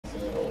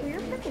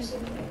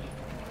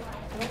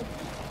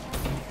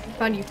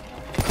Found you.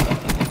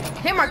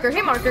 Hit marker,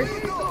 hit marker.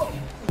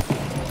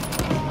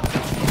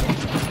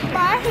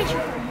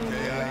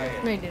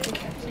 No, you didn't.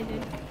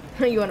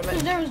 You want to bet?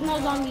 There was no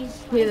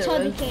zombies Yeah, until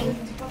they was. came.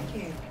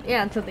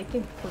 Yeah, until they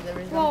came.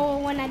 Well,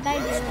 when I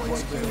died, they were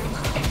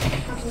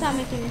stop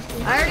making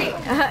mistakes. I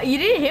already. You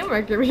didn't hit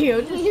marker, Rio.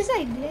 Yes,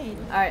 I did.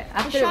 All right,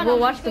 after we'll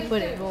watch the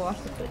footage. We'll watch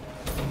the footage.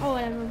 Oh,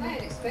 whatever. I'm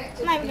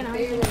not even gonna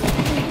argue.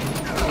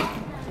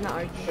 Not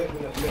argue.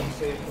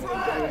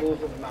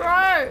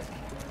 Right.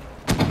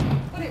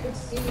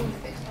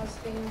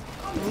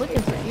 I'm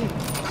looking for you.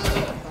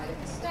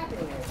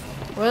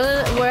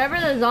 Wherever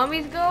the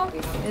zombies go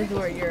is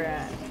where you're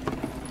at.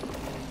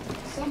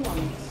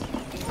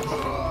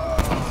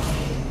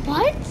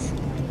 What?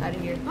 Out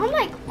of here. I'm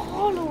like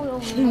all the way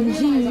over.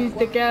 Jeez,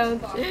 the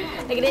count.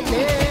 Look at it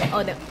there.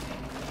 Oh no.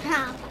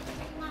 How?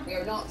 We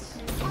are not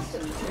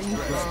customers.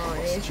 Oh,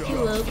 it's too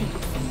low.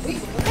 They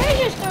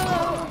just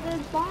throw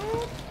this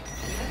bomb.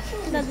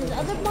 Does this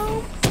other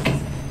bomb?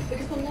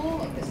 Because the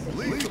law of this city.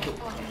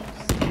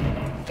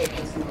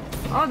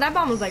 Oh, that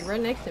bomb was like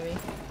right next to me.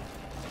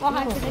 Well, I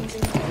could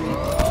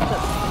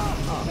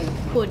Oh,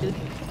 cool, dude.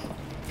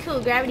 Cool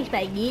gravity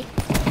spike, geek.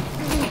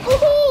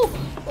 Ooh!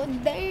 Oh,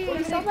 damn,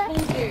 you saw that? It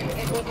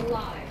was a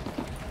lie.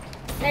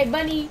 Hey,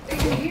 bunny. They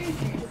will use you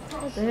to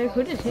crush What the heck? Who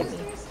just hit me?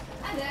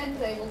 and then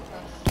they will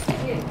crush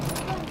you.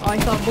 Oh, I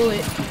saw a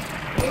bullet.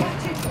 We have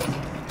two choices.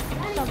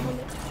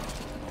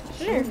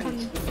 They're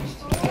coming.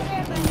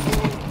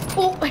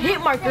 Oh, a hit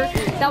marker.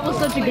 That was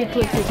such a good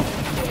clip, too.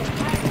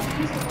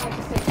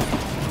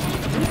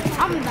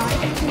 I'm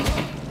dying.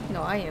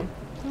 No, I am.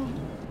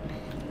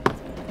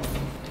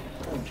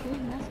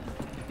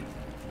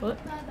 What?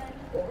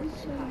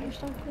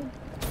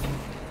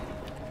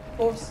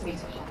 Force me to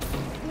hide.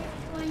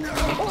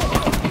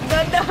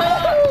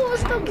 Oh,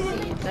 so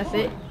good. That's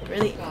it?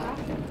 Really?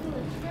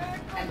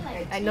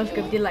 I know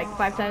script did like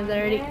 5 times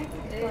already.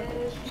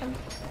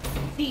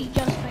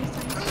 Just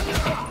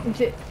 5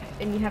 times.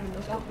 And you haven't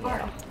no script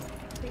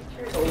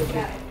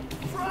yet.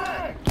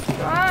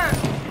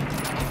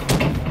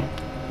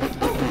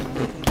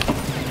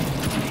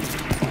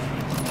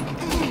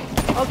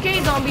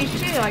 Okay, zombies,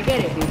 chill. I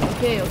get it, dude.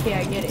 Okay,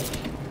 I get it.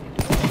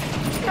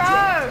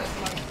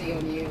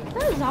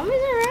 Those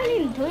zombies are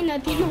already doing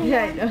nothing.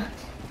 Yeah, I know.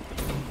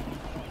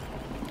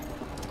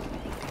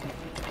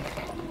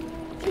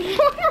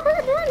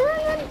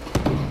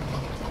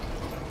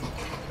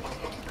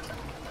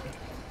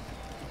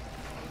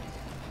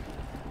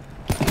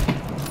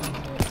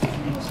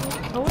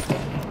 Oh, what the?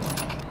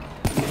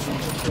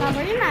 No,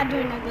 but you're not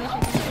doing nothing.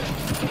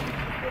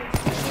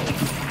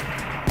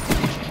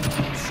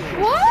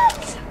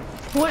 What?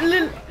 What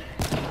little?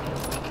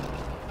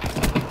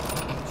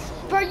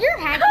 Bro, you're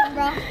hacking,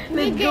 bro.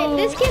 Let's go.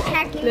 This kid's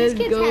hacking. Let's This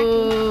kid's go.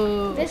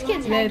 hacking. This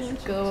kid's hacking.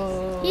 Let's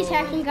go. He's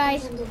hacking,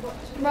 guys.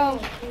 Bro,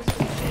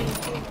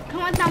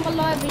 comment down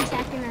below if he's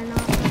hacking or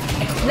not.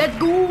 Let's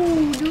go,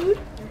 dude.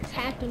 He's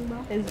hacking,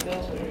 bro. Let's go.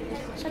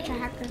 Such a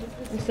hacker.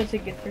 I'm such a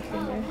good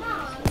person, bro.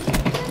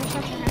 You're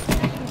such a hacker.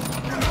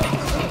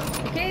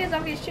 Okay,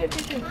 zombies, shoot.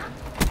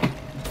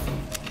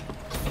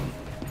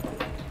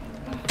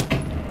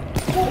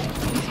 Oh,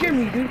 you scared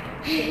me, dude.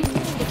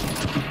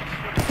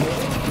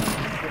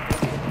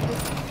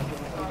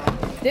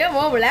 Damn,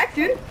 whoa, relax,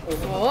 dude.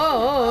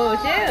 Whoa,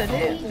 chill.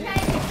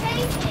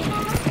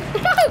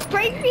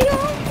 Prank me on?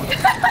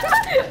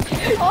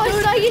 Oh, I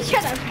saw you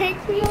trying to prank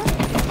me on?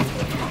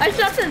 I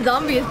shot the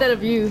zombie instead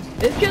of you.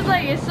 It's cause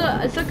like it's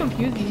so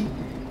confusing.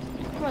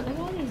 Bro, look at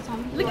all these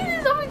zombies. Look at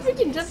these zombies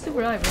freaking jump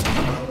super high, bro.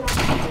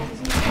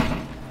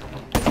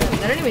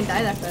 They don't even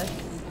die that fast.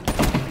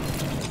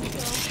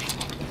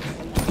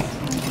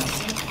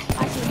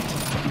 I see.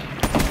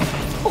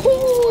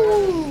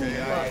 Oh!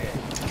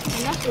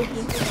 That's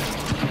okay.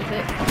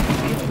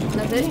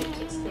 That's it.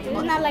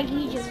 It's not like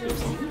he just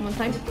lives. One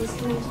time.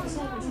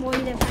 More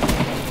than 5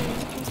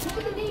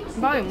 times.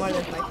 Probably more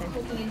than 5 times.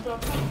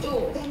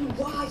 Then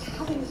why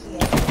haven't you?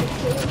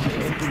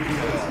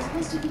 You're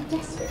supposed to be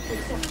desperate for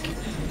acceptance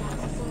in that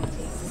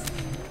society.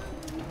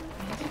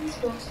 Adam's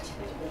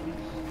gratitude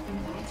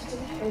invited to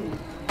the home.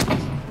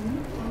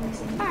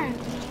 Alright.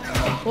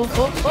 Oh.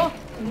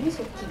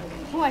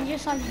 Oh, I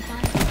just saw you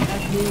die.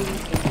 That's me.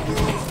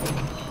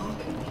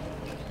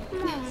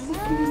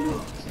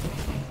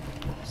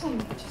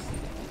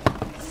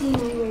 See my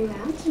way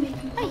around to make a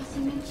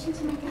mention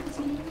to my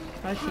family.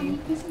 I see you.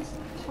 Business.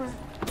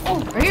 Oh,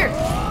 right here.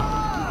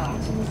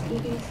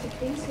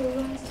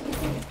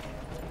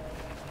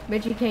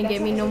 Bet you can't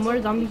get me no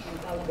more zombies.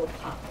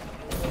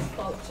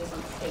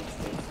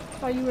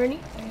 Are you ready?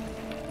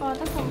 Oh,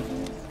 that's all.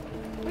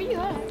 Where you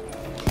at?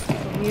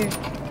 Over here.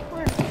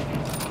 Where?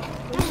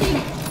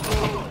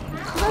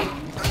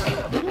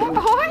 Where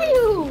are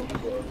you?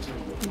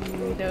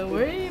 Don't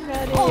worry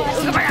about it. Oh, I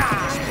see.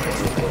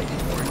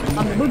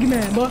 I'm the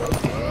boogeyman, boy.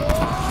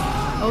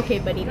 Okay,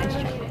 buddy, nice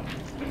try.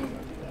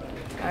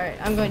 Alright,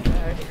 I'm going to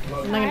her.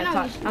 I'm not gonna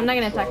talk. I'm not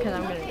gonna talk because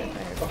I'm gonna go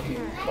try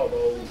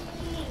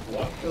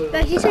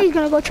her. He said he's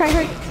gonna go try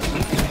her.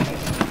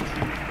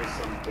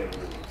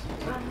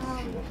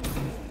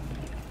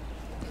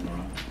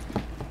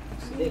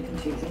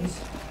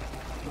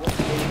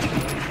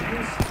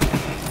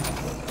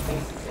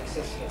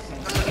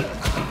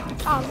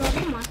 Oh, bro,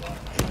 come on.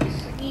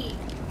 Eat.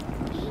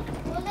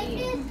 Well, like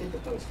this.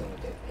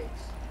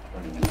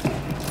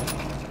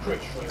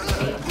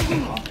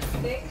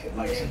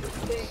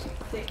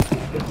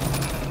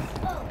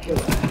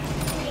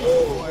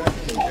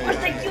 What's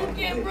the kill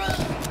cam, bro?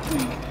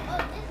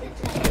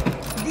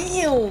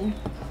 Damn.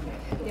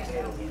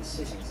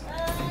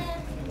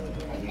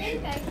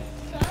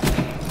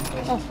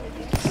 Oh.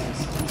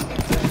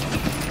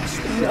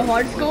 The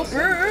hard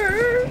scoper.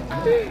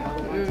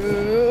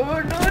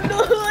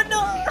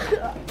 No.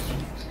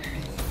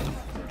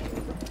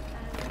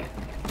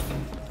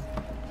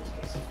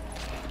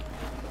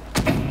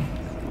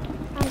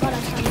 I'm gonna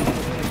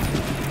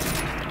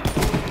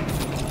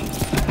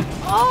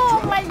oh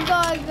my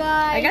god,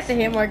 guys. I got the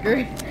hit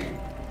marker.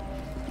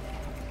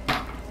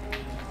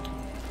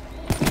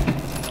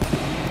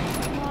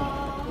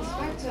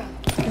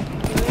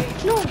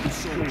 No.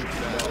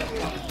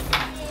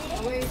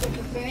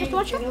 Just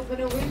watch it.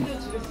 Open a window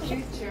to the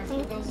future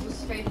for those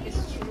whose faith is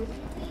true.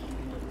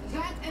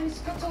 That and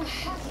Scuttle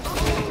has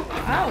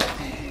Ow.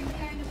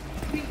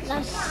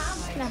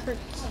 That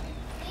hurts.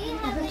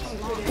 That hurts a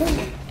lot.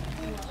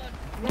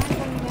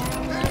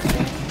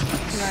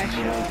 Nice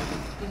shot.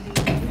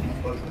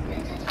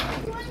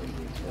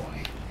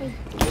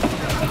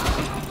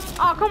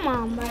 Oh, come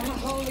on, man.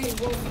 holy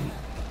woman.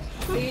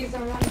 These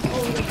are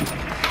unholy.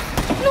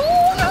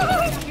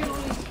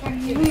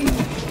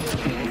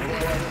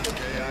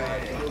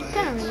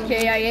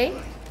 KIA?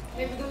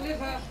 They will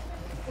deliver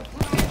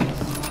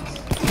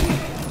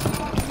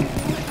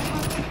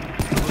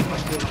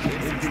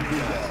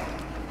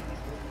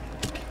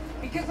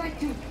because I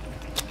do.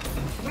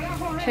 But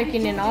I've already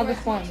Checking in all the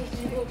fun.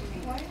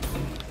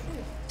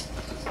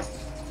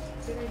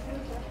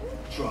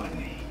 Try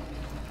me.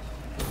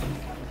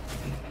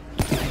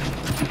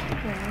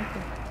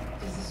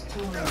 This is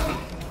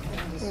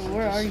totally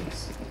Where are you?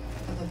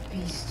 of a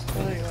beast.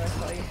 Oh, there you are. I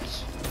saw you.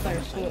 Saw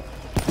your swoop.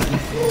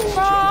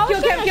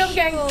 Kill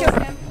cam.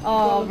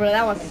 Oh, bro,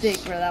 that was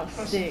sick, bro. That was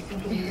sick.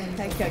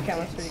 That kill cam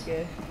was pretty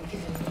good.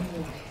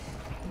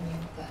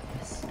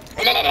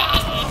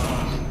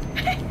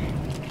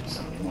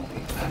 Something won't be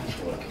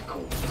patchwork of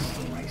corpses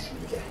and race from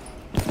the dead.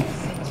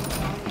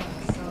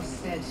 So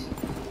said.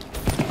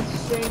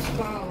 Strange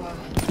power.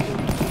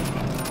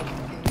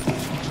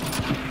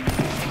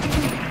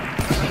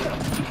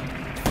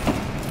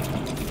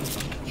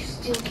 You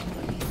still don't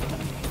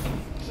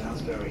believe.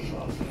 Sounds very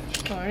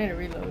far-fetched. Oh, I need to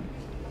reload.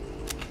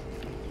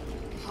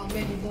 How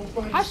many more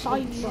bodies I saw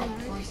you will drop there.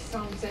 before he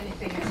sounds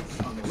anything else?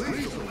 On the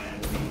way to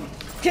land.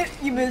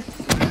 You missed.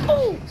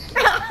 Oh!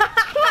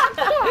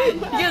 You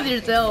killed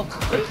yourself.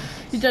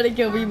 You tried to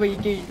kill me, but you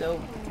killed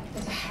yourself.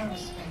 There's a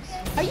Harris Banks.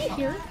 Are you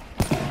here?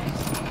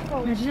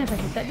 Imagine if I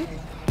hit that dude.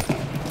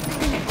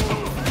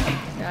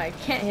 No, I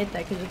can't hit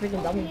that because it's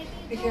freaking double.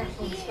 Be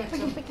careful, Inspector.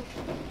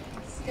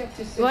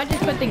 Skepticism. Do I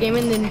just put the game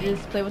in and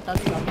just play without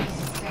the zombies?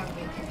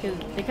 Sadly, Because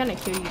they kind of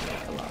kill you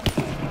like a lot.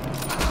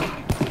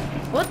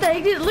 What the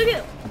heck? Look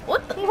at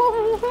what the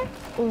what?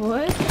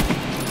 What?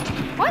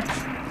 What?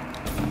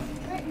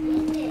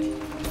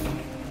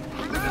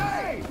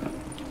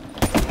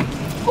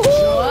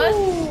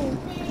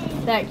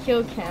 That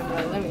kill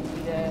camera. Let me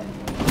see that.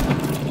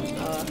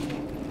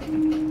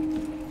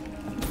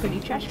 Pretty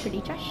trash.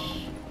 Pretty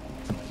trash.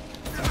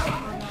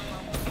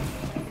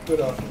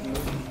 Good afternoon.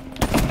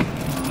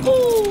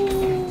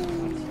 Ooh.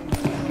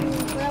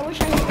 I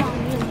wish I had on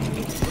you.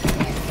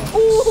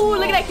 Ooh.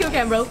 Look at that kill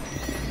cam, bro.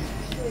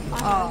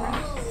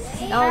 Oh.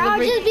 I'll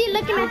just be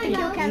looking at the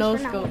kill cams No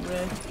for now. scope,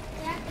 bro.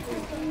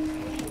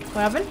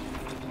 What happened?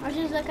 I'll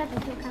just look at the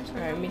kill cams for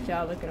now. Alright, me too.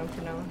 I'll look at them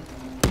for now.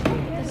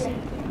 Let's see.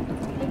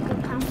 Make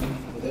good content.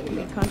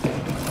 Good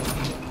content.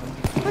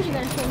 Of course you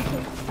gotta show them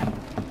too.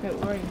 Wait,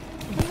 where are you?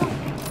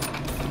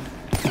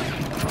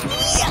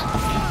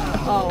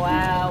 Oh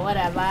wow,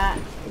 whatever.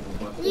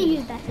 You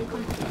use that to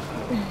content.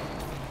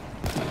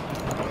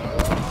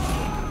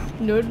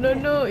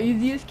 No,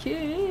 easiest kill.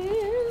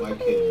 My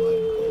kid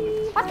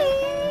might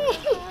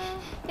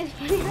It's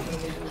funny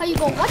how you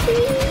go whatty?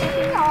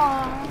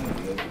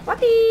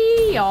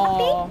 Whatty?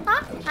 Oh.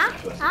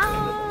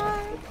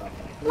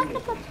 Look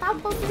at the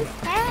top of his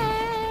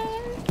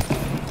head.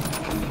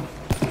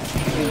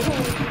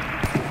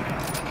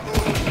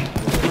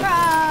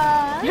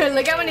 Bruh.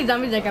 Look how many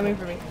zombies are coming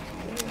for me.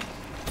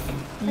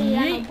 Oh, you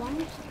got no Yeet.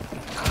 bombs?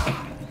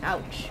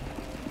 Ouch.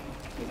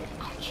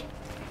 Ouch.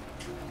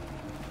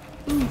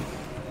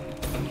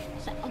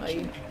 Saw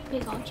you.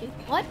 Big ouchie.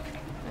 What?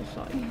 I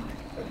saw you.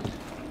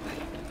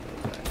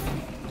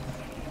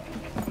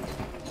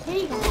 Here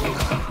you go.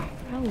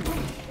 Ow.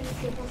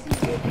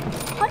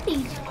 What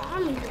these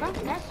zombies, bro?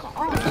 That's go.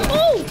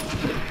 Oh!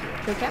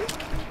 Kill cam?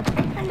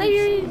 I thought you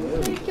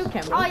were kill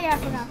cam. Oh yeah, I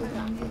forgot.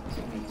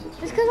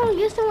 It's because I'm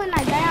used to when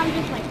I die, I'm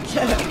just like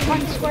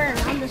one square.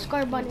 I'm the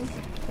square button.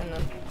 I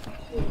know.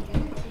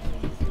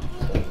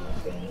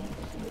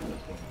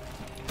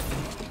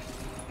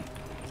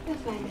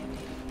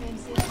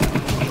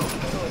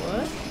 Oh,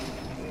 what?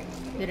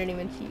 Didn't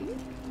even see you.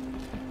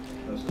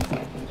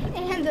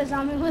 And the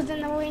zombie was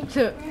in the way.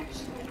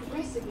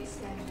 Aggressively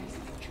sparing us.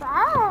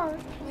 Try.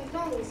 My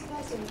father was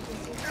first in the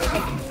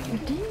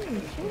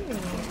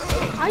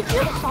I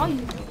just saw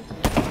you.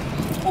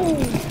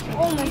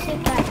 Oh my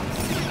shit, that.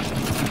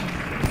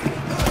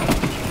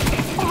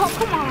 Oh,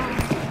 come on.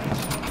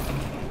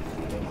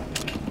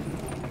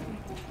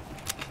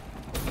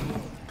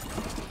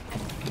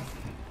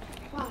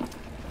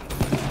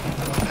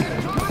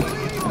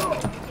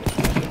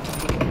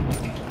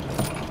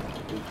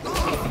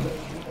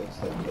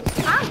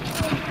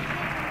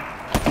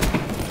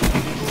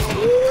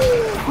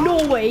 No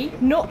way.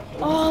 No.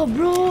 Oh,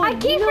 bro. I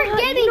keep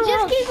forgetting.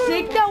 Just keep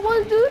sick that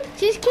was, dude.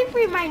 Just keep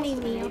reminding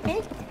me,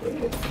 okay?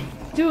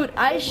 Dude,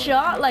 I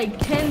shot like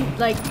 10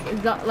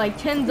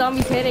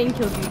 zombies head and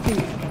killed you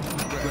too.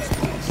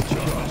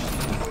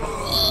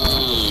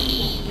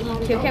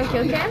 Kill cam.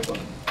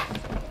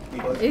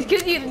 It's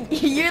cause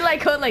you're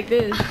like code like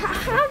this.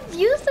 I'm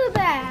used to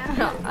that.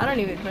 No, I don't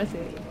even press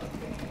it.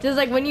 Just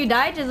like when you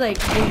die, just like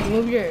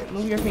move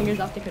your fingers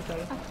off the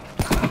controller.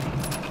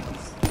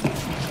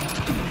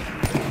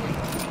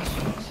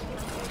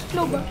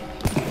 No, bro.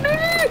 Look at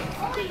that.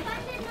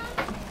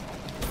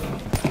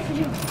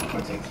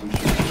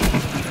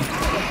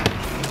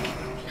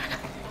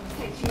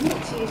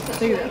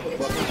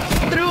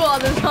 Through all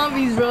the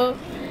zombies, bro.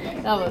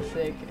 That was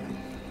sick.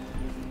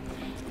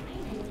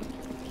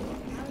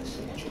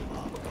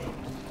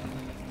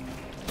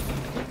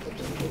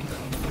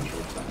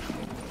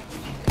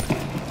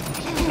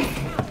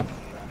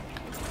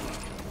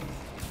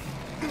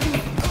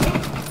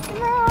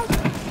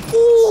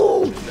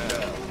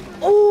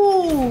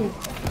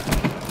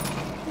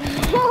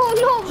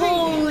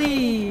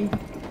 Holy!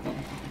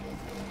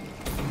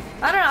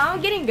 I don't know, I'm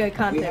getting good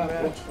content,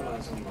 bro.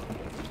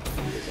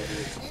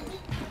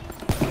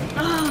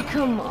 Oh,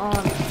 come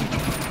on.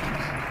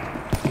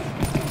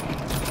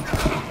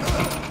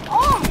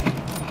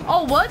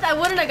 Oh, what? I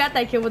wouldn't have got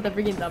that kill with the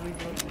freaking zombies,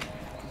 bro.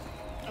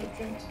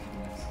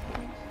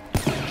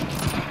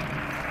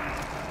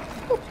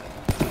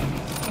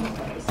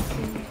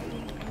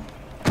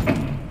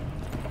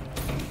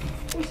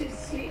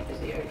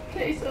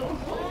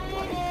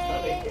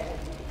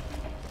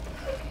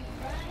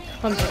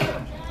 I'm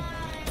dead.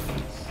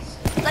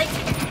 Like,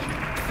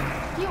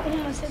 You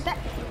almost said that.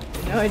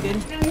 no, I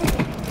didn't.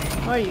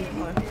 How are you? Wait,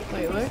 what?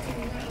 Wait, what?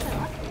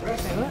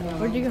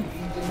 Where'd you go?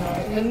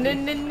 No.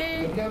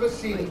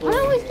 I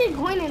always get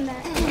going in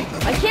that.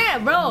 I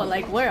can't, bro.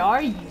 Like, where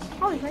are you?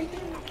 Oh, he's right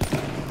there.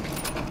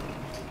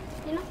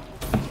 You know?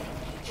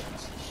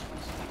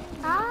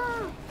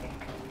 Ah.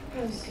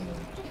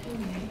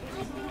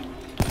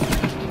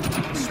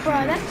 Bro,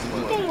 that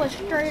thing was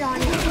straight on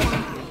you.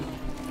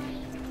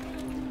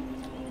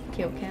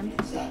 Kill cam.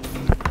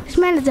 This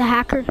man is a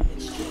hacker.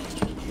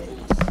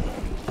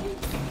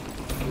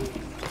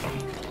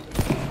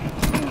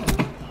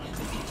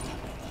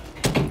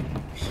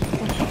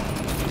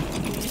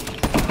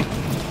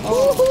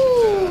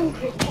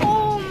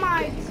 Oh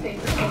my!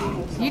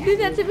 You did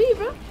that to me,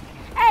 bro.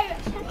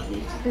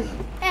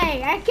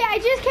 Hey! I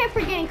just kept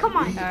forgetting. Come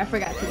on. I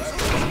forgot to.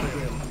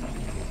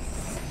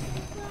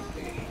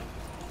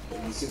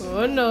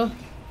 Oh no!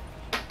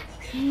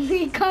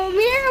 Come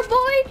here,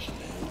 boy.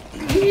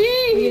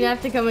 You're gonna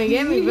have to come and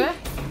get me, bro. No.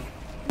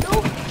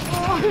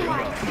 Oh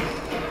my!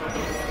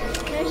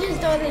 Let's just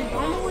throw this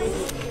bomb away.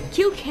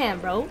 Kill cam,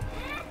 bro.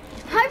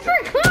 I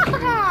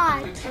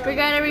forgot.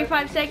 Forgot every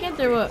 5 seconds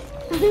or what?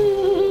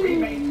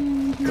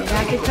 You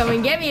have to come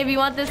and get me if you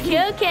want this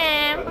kill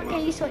cam.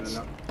 Okay, you switch.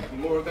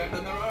 More of them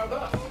than there are of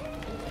us.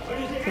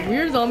 Come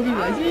here, zombies.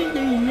 I see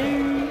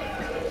you.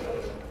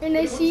 And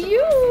I see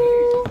you.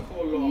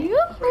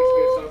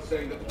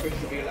 Saying that the fish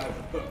should be allowed to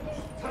cook.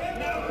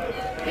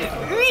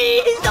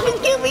 Someone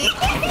kill me.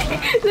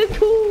 Let's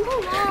go.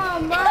 Come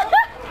on, bro.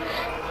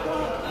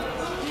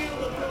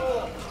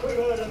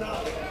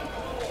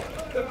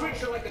 The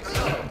creature like a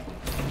child.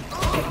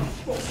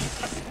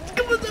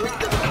 Come on, zombies,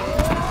 come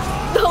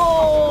on.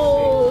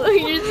 No,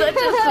 you're such a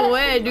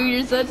sweat, dude.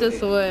 You're such a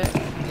sweat.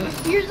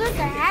 You're such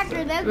a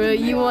hacker. That's Bro,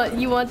 you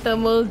want the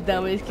most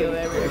dumbest kill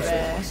ever,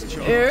 man.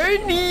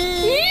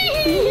 Ernie.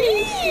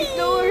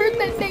 No, I heard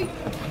that thing.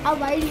 I'm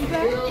hiding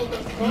back.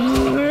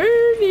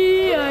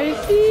 Ernie, I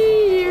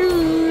see you.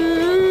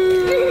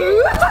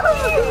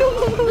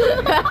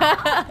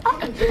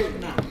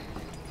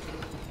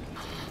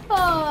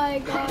 Oh my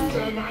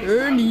god.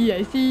 Ernie,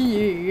 I see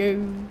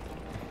you.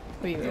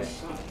 Wait.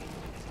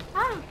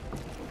 Ah.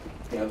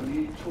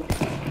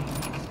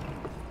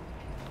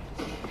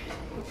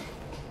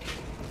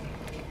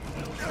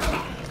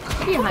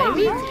 Behind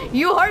me?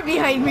 You are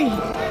behind me.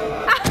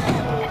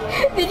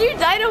 Did you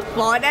die to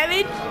fall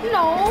damage?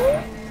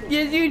 No.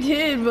 Yes, you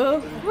did,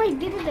 bro. Wait,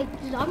 did it like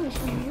zombies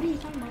from what are you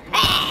talking about?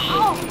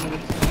 Oh.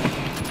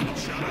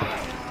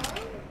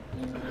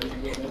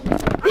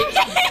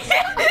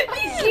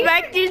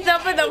 Smacked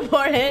yourself in the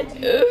forehead.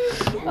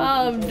 Oh,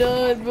 I'm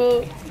done,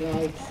 bro.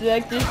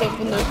 Smacked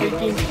yourself in the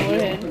freaking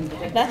forehead.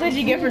 That's what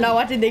you get for not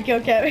watching the kill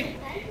cam.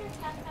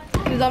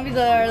 The zombies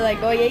are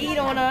like, oh yeah, you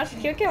don't want to watch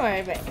the kill cam?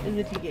 Alright, bet. This is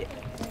what you get.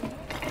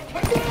 I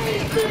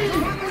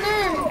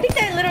think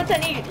that little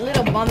tiny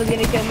little bomb is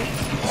gonna kill me.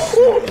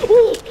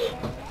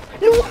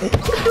 No,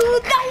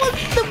 dude, that was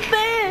the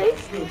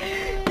best.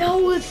 That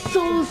was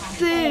so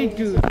sick,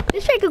 dude.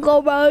 This shit could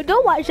go, bro.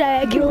 Don't watch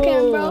that kill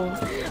cam, bro.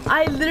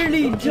 I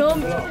literally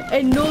jumped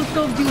and no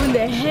scoped you in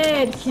the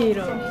head,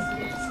 kiddo.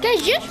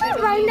 Guys, just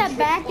rewind that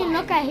back and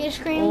look at his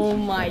screen. Oh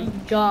my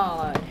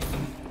god.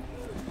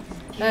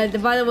 By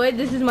the way,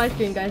 this is my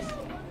screen, guys.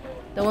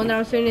 The one that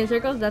I'm spinning in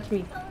circles, that's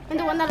me. And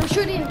the one that I'm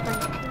shooting.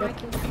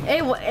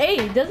 Hey,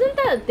 hey, doesn't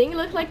that thing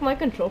look like my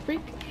control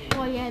freak?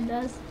 Oh yeah, it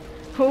does.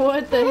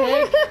 What the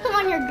heck?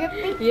 On your grip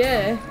thing?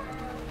 Yeah.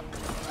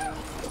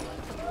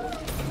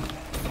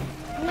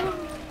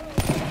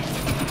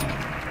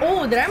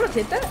 Oh, did I almost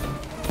hit that?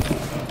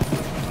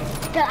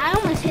 Did I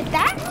almost hit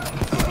that?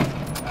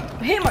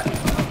 Hit my...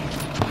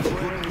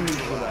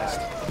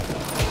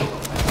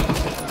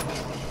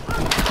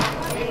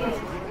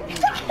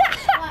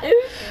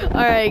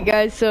 Alright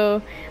guys,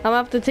 so I'm gonna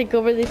have to take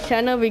over this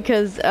channel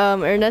because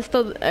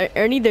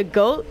Ernie the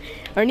God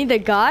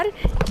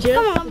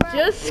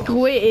just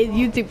quit his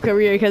YouTube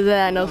career because of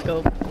that no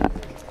scope.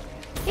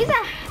 He's a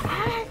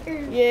hacker.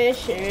 Yeah,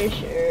 sure.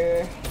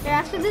 Yeah,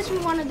 after this we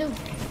want to do.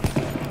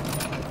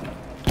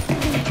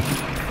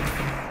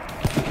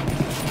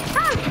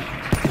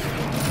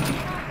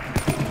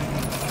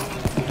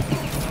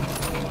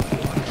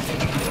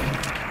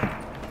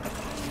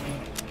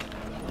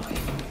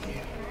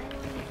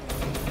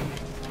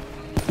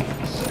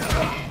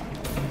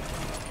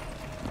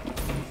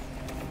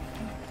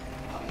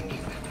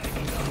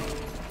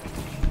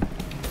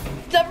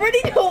 Stop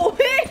running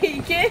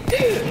away, kid.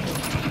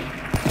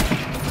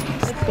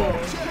 Let's go.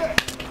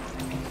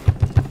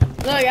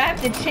 Look, I have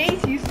to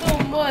chase you so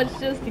much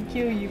just to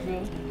kill you,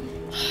 bro.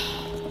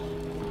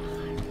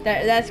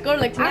 That score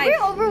looks nice. Are we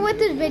over with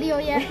this video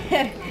yet?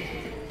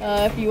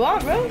 If you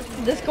want, bro.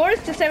 The score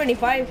is to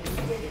 75.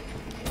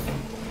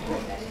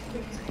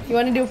 You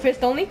want to do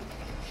fist only?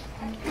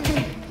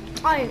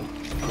 Oh,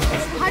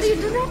 how do you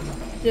do that?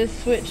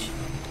 Just switch.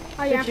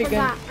 Oh yeah, I Switch your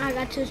forgot. I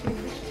got two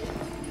speakers.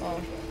 Oh.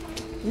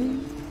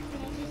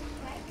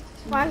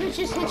 Well, I could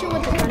just hit you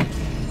with the gun.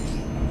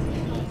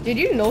 Did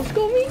you no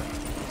scope me?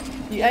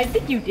 I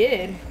think you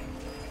did.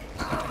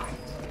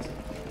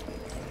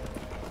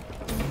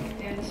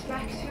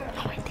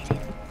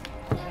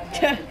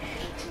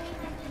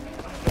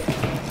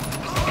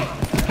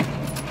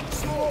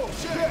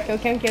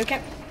 Kill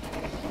cam.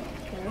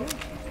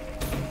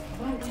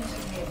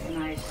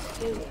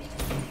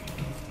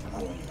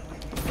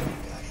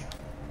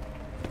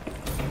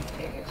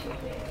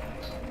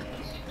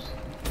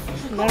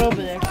 Not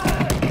over there.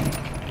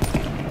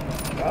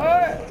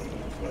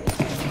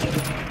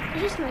 You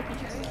just might be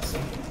trying.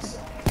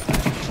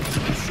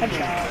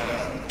 Headshot.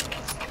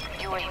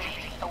 UAV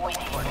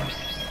awaiting orders.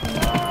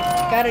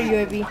 Got a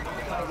UAV.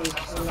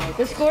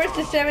 The score is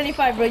to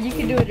 75, bro. You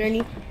can do it,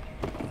 Ernie.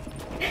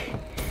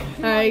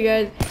 Alright,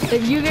 guys.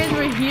 If you guys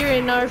were here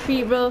in our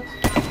feet, bro,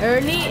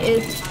 Ernie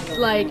is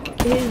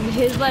like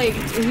he's like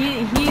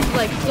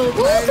so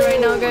tired right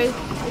now, guys.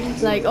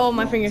 Like, oh,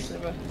 my fingers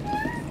slip, bro.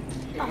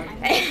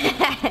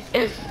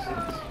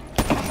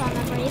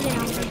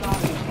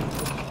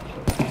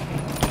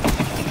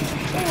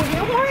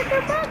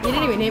 You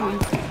didn't even hit me.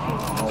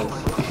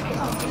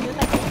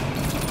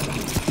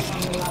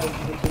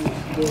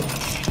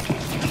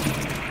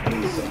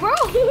 Bro,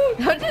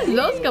 I'm just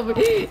low scoping.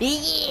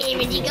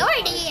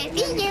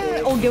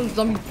 Oh, damn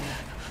zombie.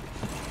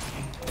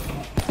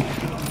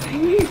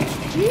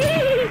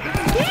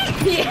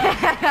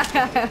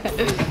 Yeah.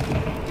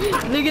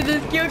 Look at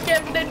this kill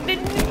cam.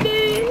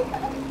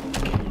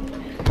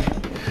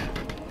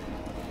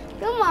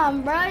 come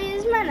on, bro.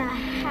 This man a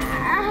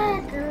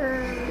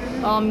hacker.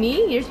 On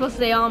me? You're supposed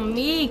to say on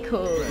me,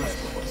 cuz.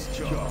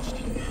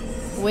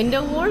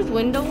 Window wars?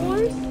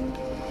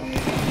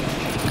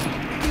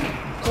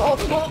 Oh.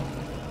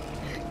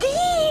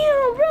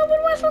 Damn, bro. What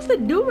am I supposed to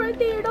do right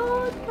there,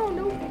 dog? I don't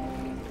know.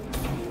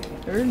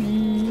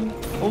 Ernie.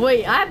 Oh,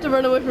 wait. I have to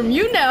run away from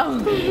you now.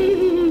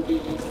 You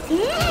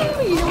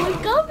know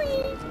what's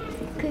coming.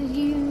 Because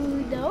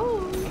you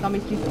don't.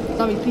 Zombies,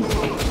 please.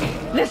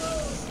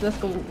 Let's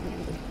go.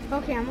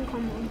 Okay, I'm going to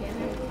come over here.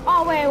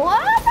 Oh, wait,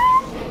 what?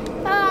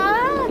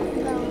 No.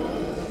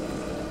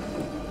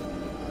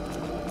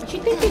 What you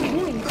think you're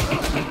doing?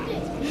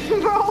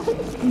 Bro.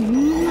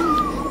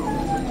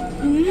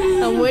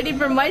 I'm waiting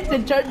for mice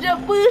to charge up.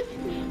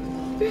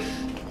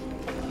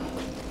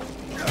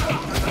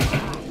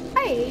 I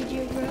hate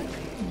you, bro.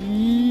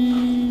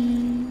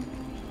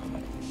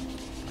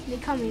 They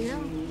coming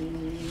now.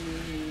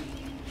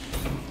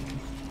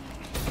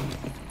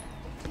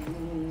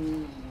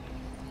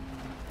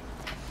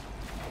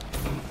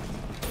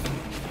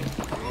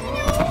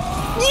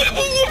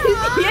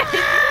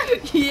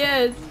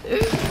 Yes.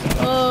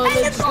 Oh,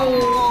 let's go.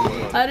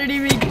 I don't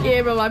even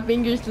care, bro. My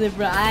fingers slip,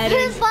 bro. I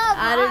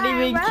don't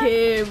even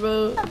care,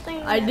 bro.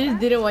 I just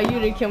didn't want you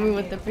to kill me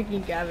with the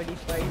freaking gravity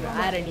spike.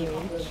 I don't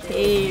even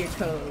care,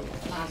 code.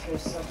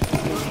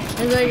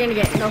 That's why you're gonna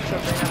get no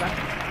scope right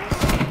now.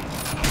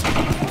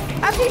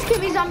 Please kill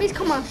me, zombies.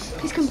 Come on.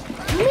 Please come.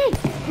 Come here.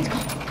 Please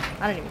come.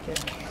 I don't even care.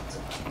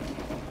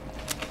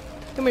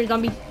 Come here,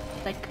 zombie.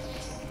 Like,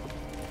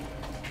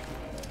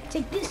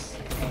 Take this.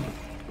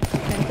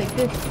 and take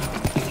this.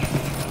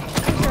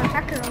 You're a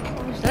hacker, of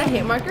course. Is that a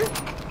hit marker?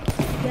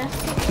 Yes.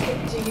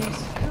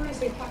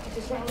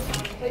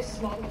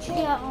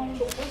 Yeah,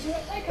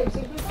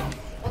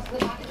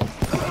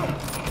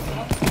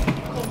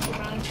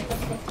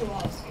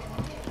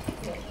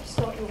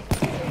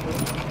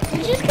 Did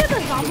you just kill the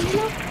zombies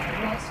now?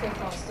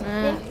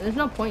 There's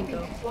no point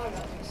though.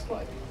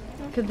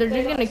 Because they're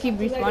just gonna keep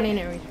respawning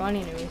and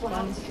respawning and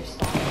respawning.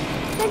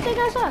 Same thing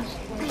as us.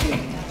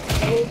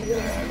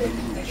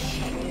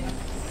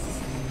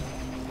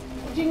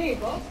 What do you need,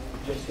 Bob?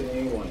 Just a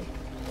new one.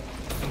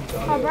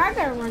 Oh, bro, I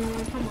gotta run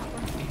away. Come on, bro.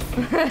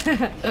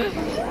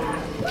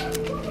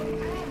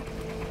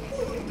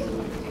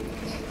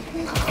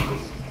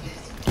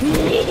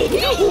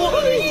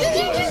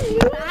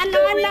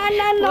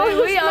 No.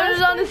 Wait, I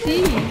was on the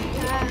sea.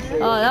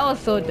 Oh, that was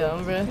so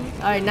dumb, bro.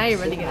 Alright, now you're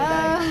really gonna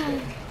die.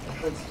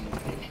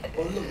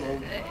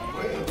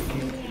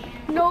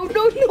 No.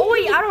 Oh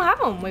wait, I don't have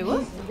them. Wait,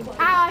 what?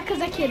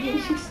 Cause I killed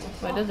you.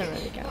 Well, it doesn't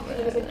really count, bro.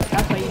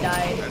 That's why you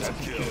died.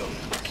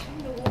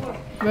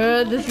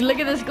 Bro, look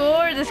at the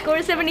score. The score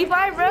is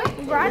 75, bro.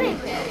 Brought it.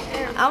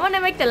 I want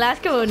to make the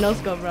last kill with no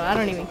scope, bro. I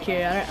don't even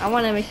care. I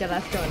want to make the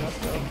last kill with no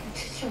scope.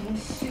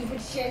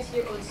 Stupid shit,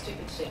 your own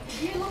stupid shit.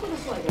 You look at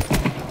this like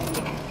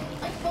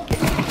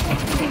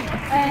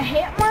A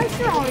hit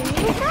marker on you,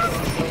 bro?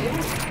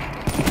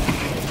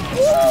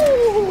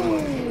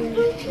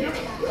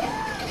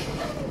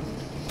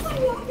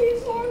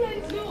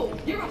 No,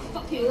 you're a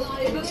fucking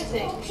liability.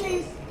 Oh,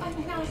 please, I'm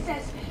an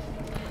analysis.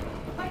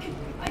 I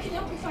can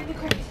help you find the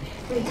crates.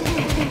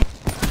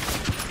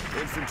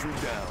 Infantry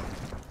down.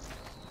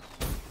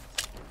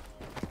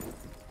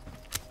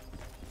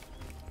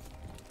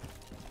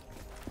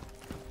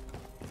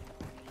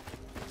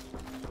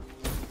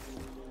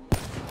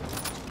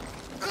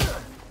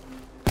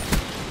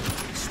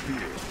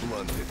 Spear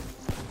blunted.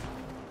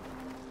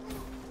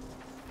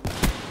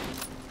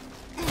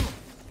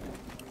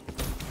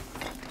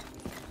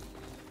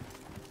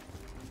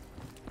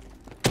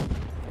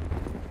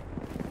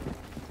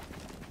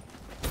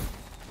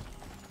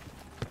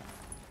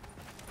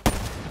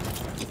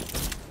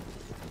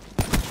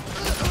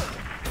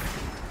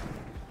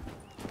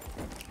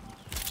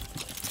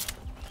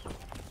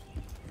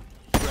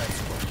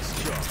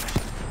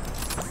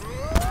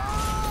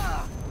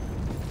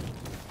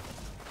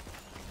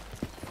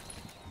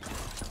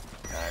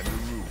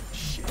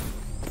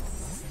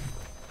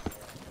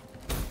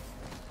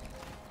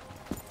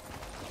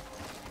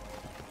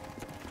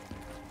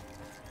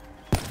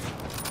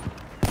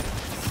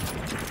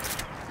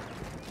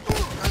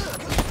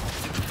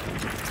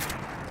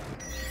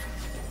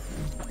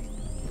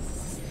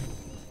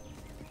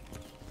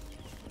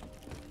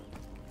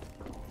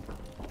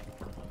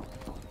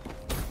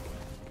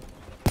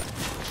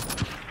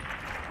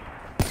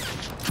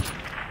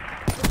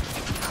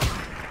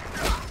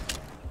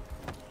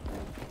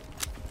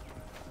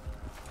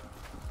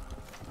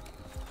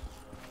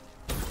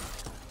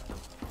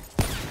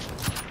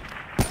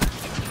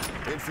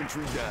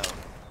 Infantry down.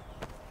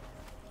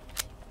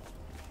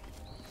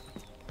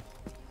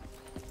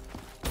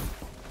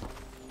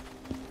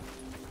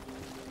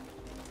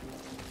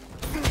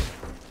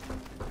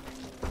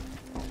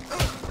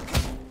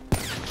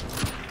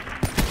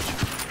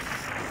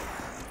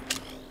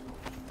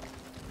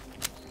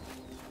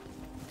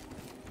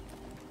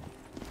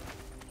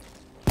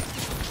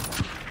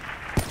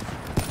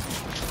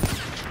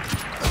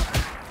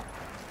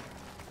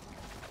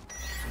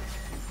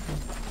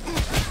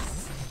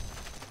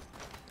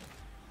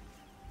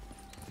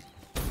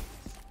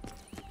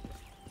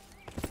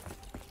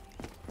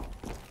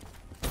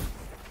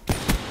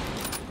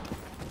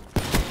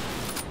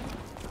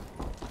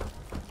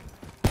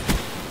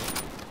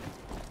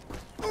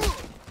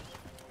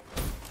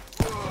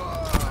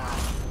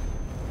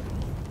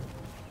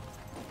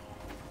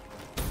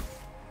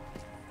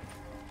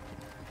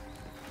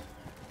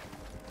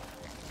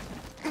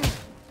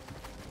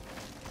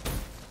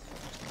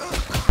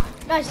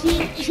 Guys,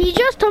 he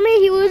just told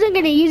me he wasn't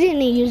gonna use it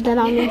and he used it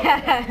on me.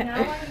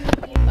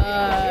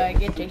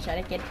 Get trick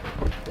shot, get.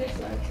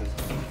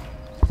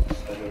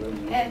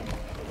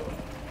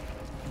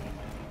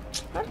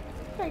 What?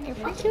 Did I get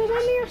 5 kills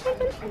on me or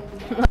something?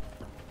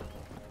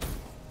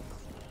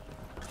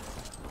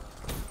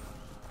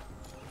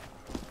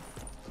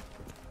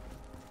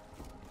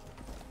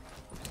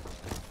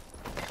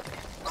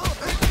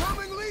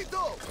 Incoming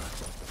lethal!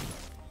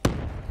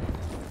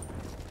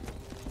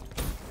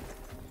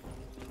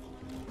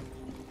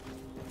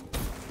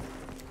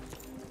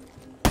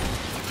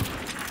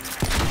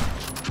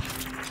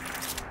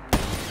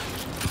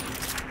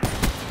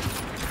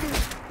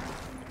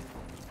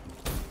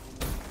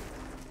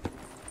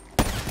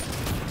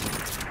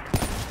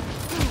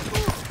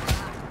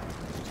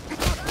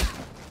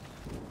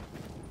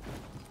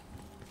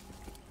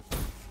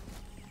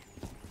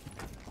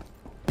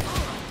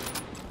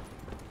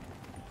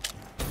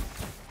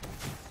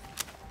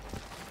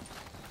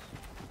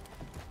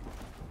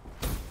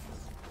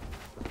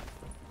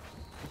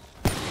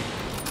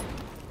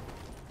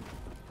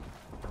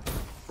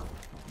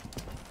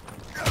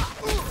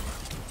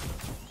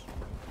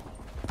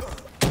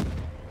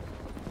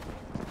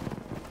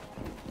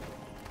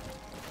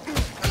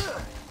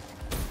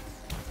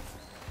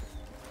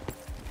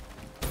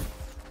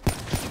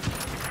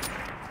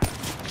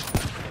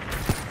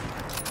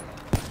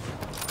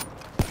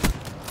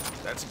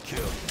 That's a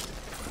kill.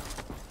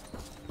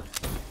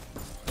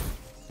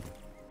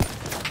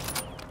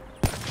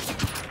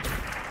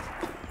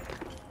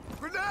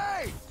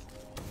 Grenade!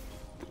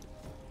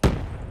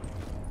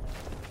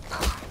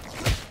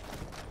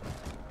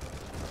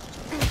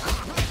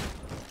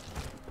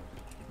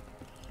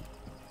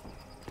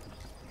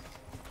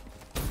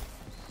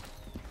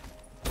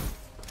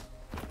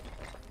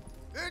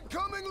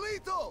 Incoming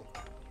lethal!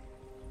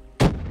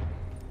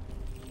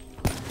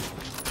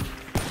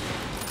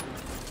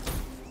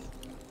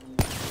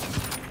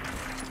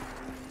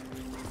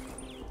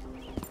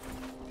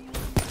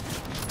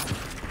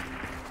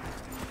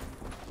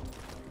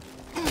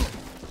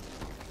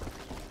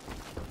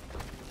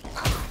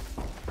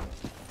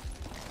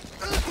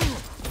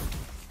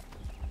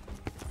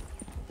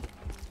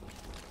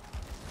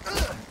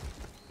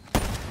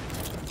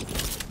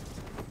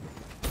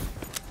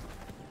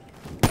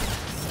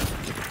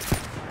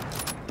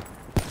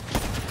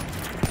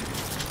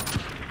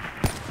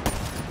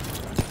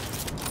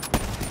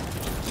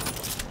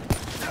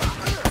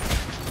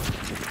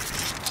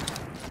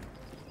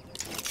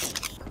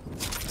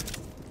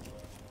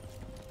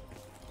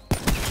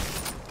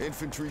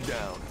 Infantry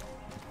down.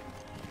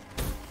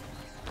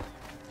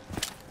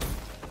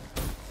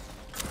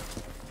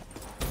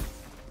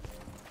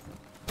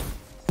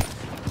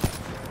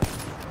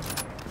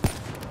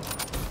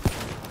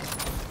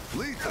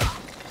 Lethal.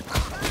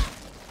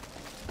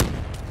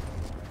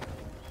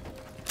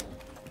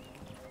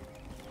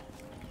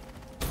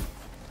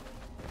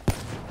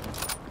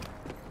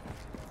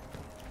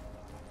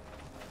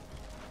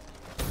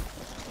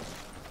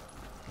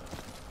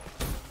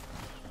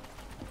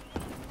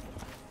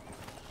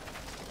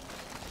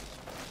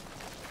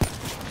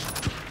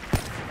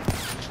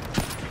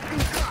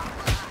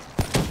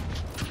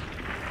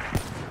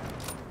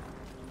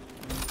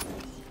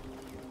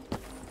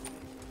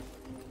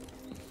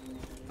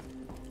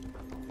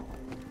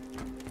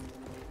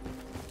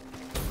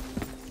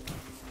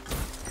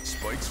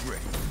 Spike's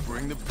ready.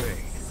 Bring the pain.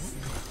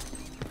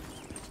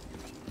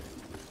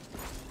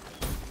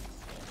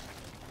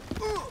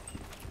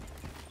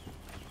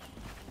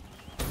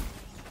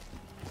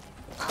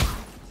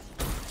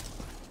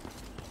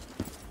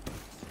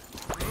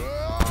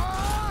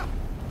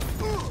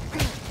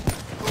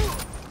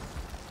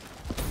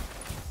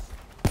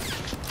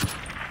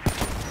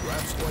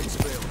 Grab Spike's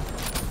failing.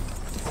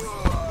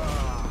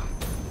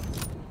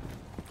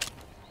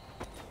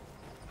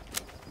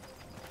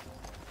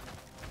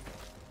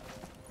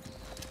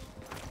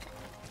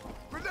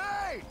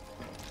 Grenade!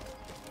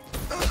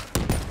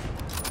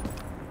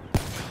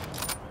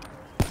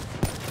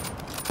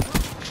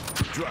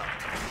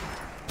 Dropped.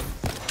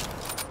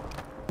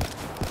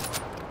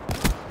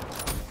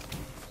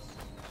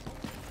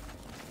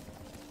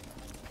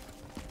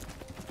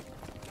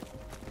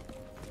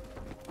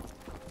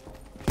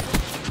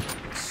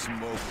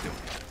 Smoked him.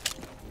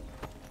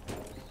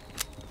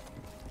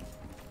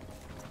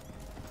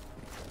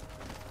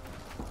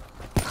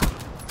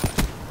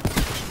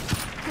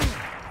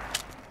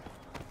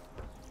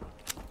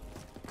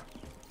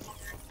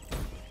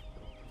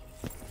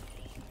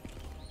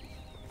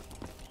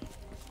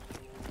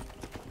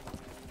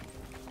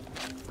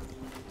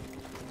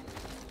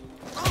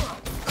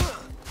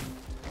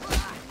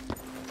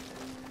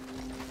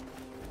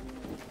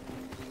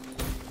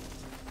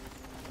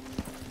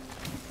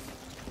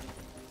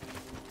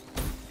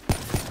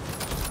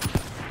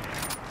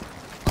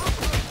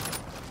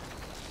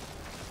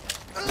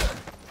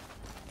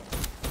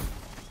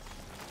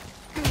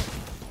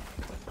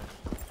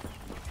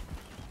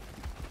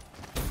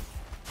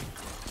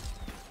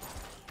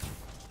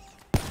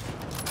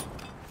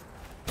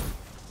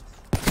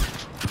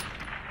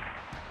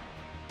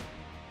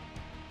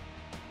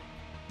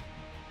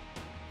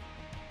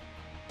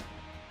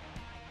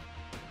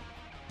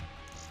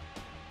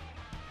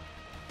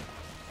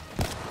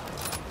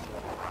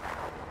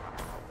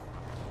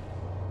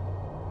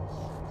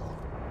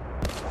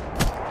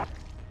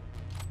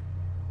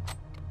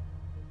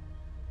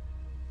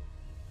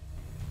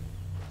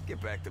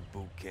 Get back to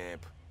boot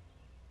camp.